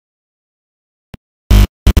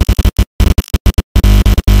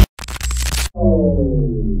अब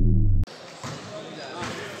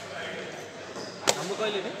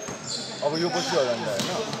यो पछि होला नि हैन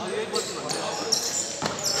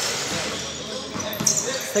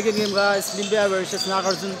Second game guys, Lympia versus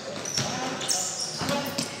Nagarjun.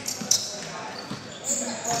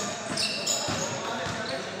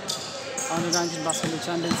 U-19 basketball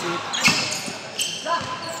championship.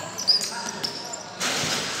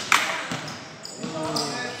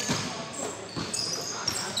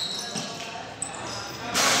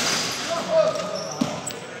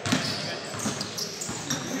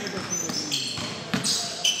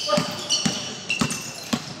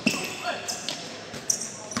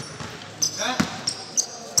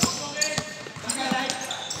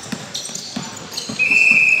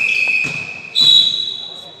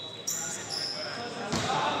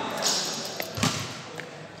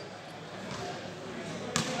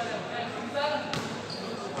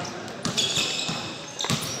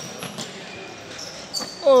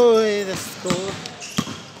 Oh, that's cool.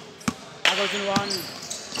 Nagarjun won.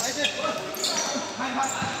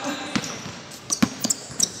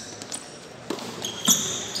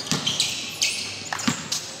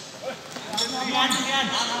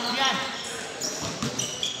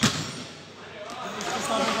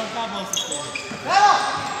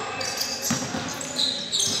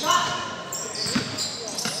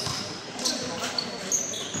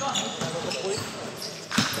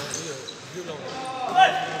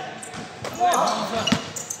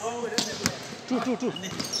 Two.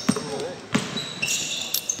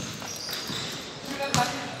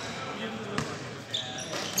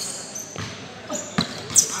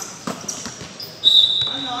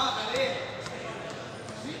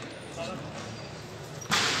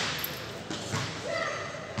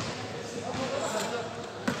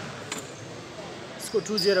 Score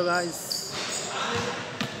 2-0 guys.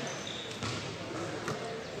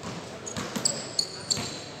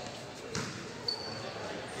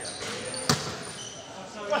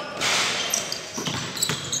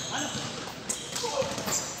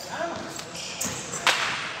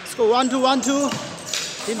 Score 1-2.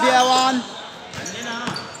 Lympia 1.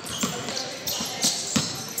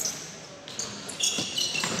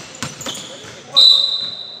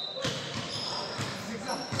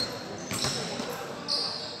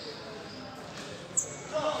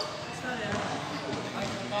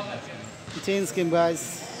 Change game guys.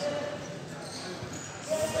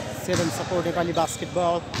 Share and support Nepali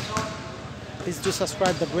basketball. Please do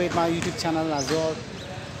subscribe the Great My YouTube channel as well.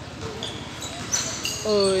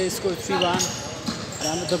 Oh, he scored 3-1.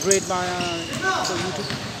 And the Great My YouTube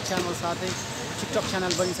channel साथै TikTok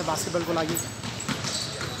channel पनि छ basketball को लागि.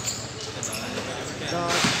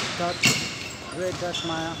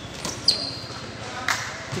 _great_maya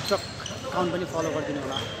TikTok account पनि follow गरिदिनु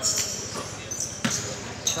होला.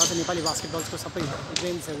 साथै Nepali basketball को सबै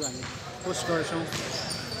गेम्सहरु हामी पोस्ट गर्छौं.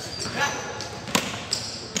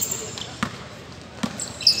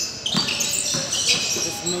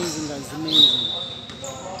 It's amazing guys, amazing.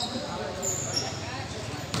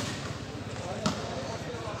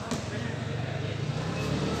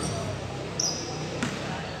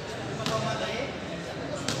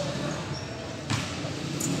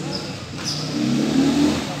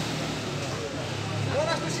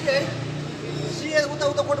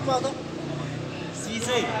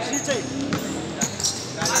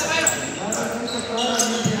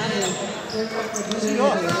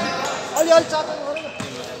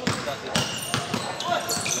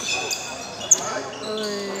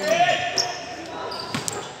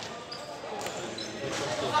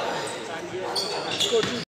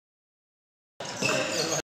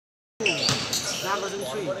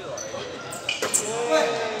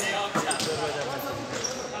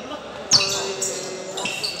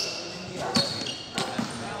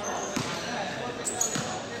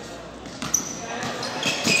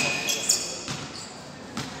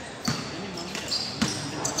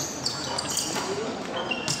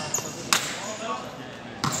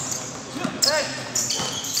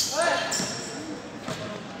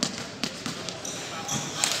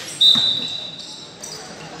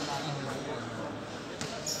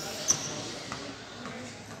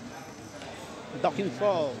 Docking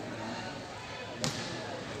fall.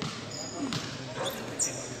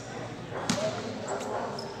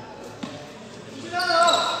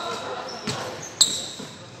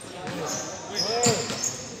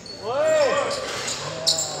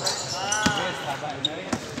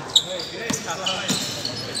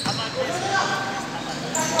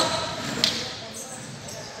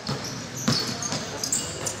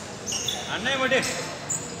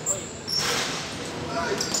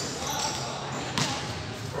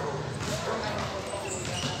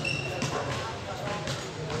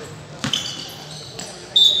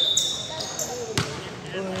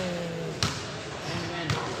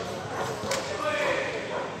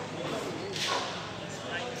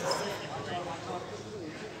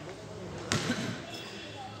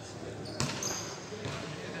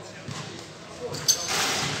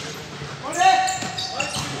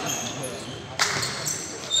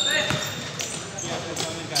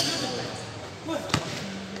 Hey,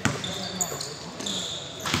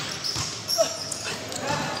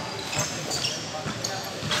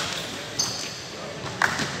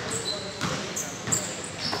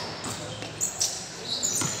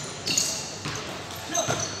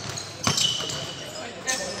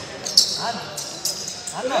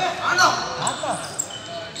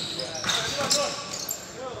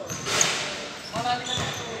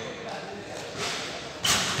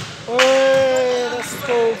 let's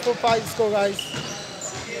go for 5 score, guys.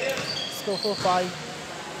 Let's go for 5.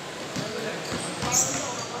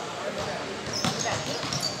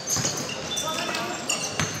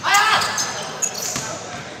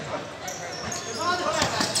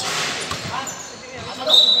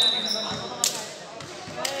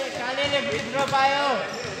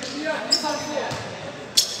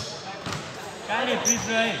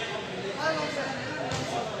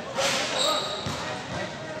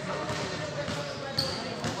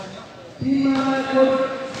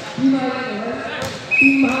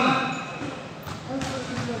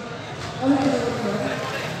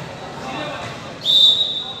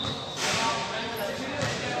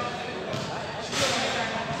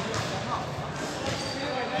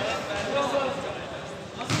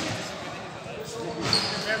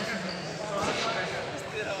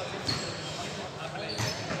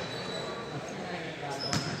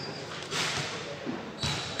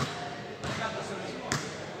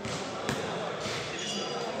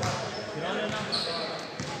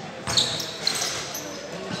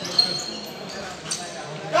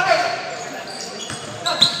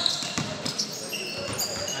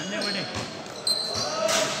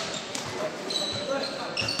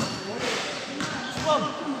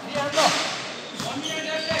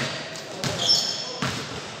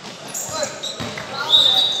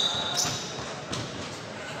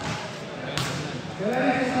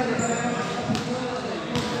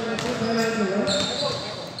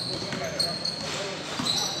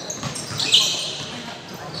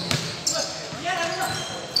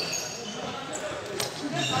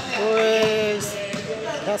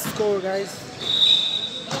 That's score, guys.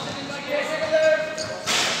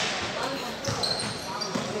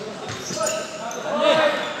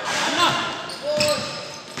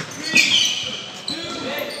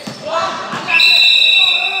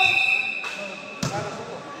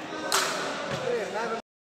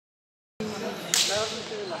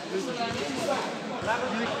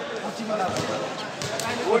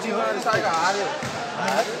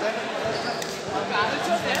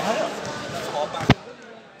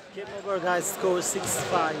 Game over, guys. Score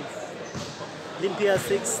 6-5. Lympia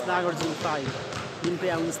 6, Nagarjun 5.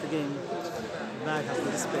 Lympia wins the game. Back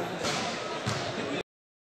after this play.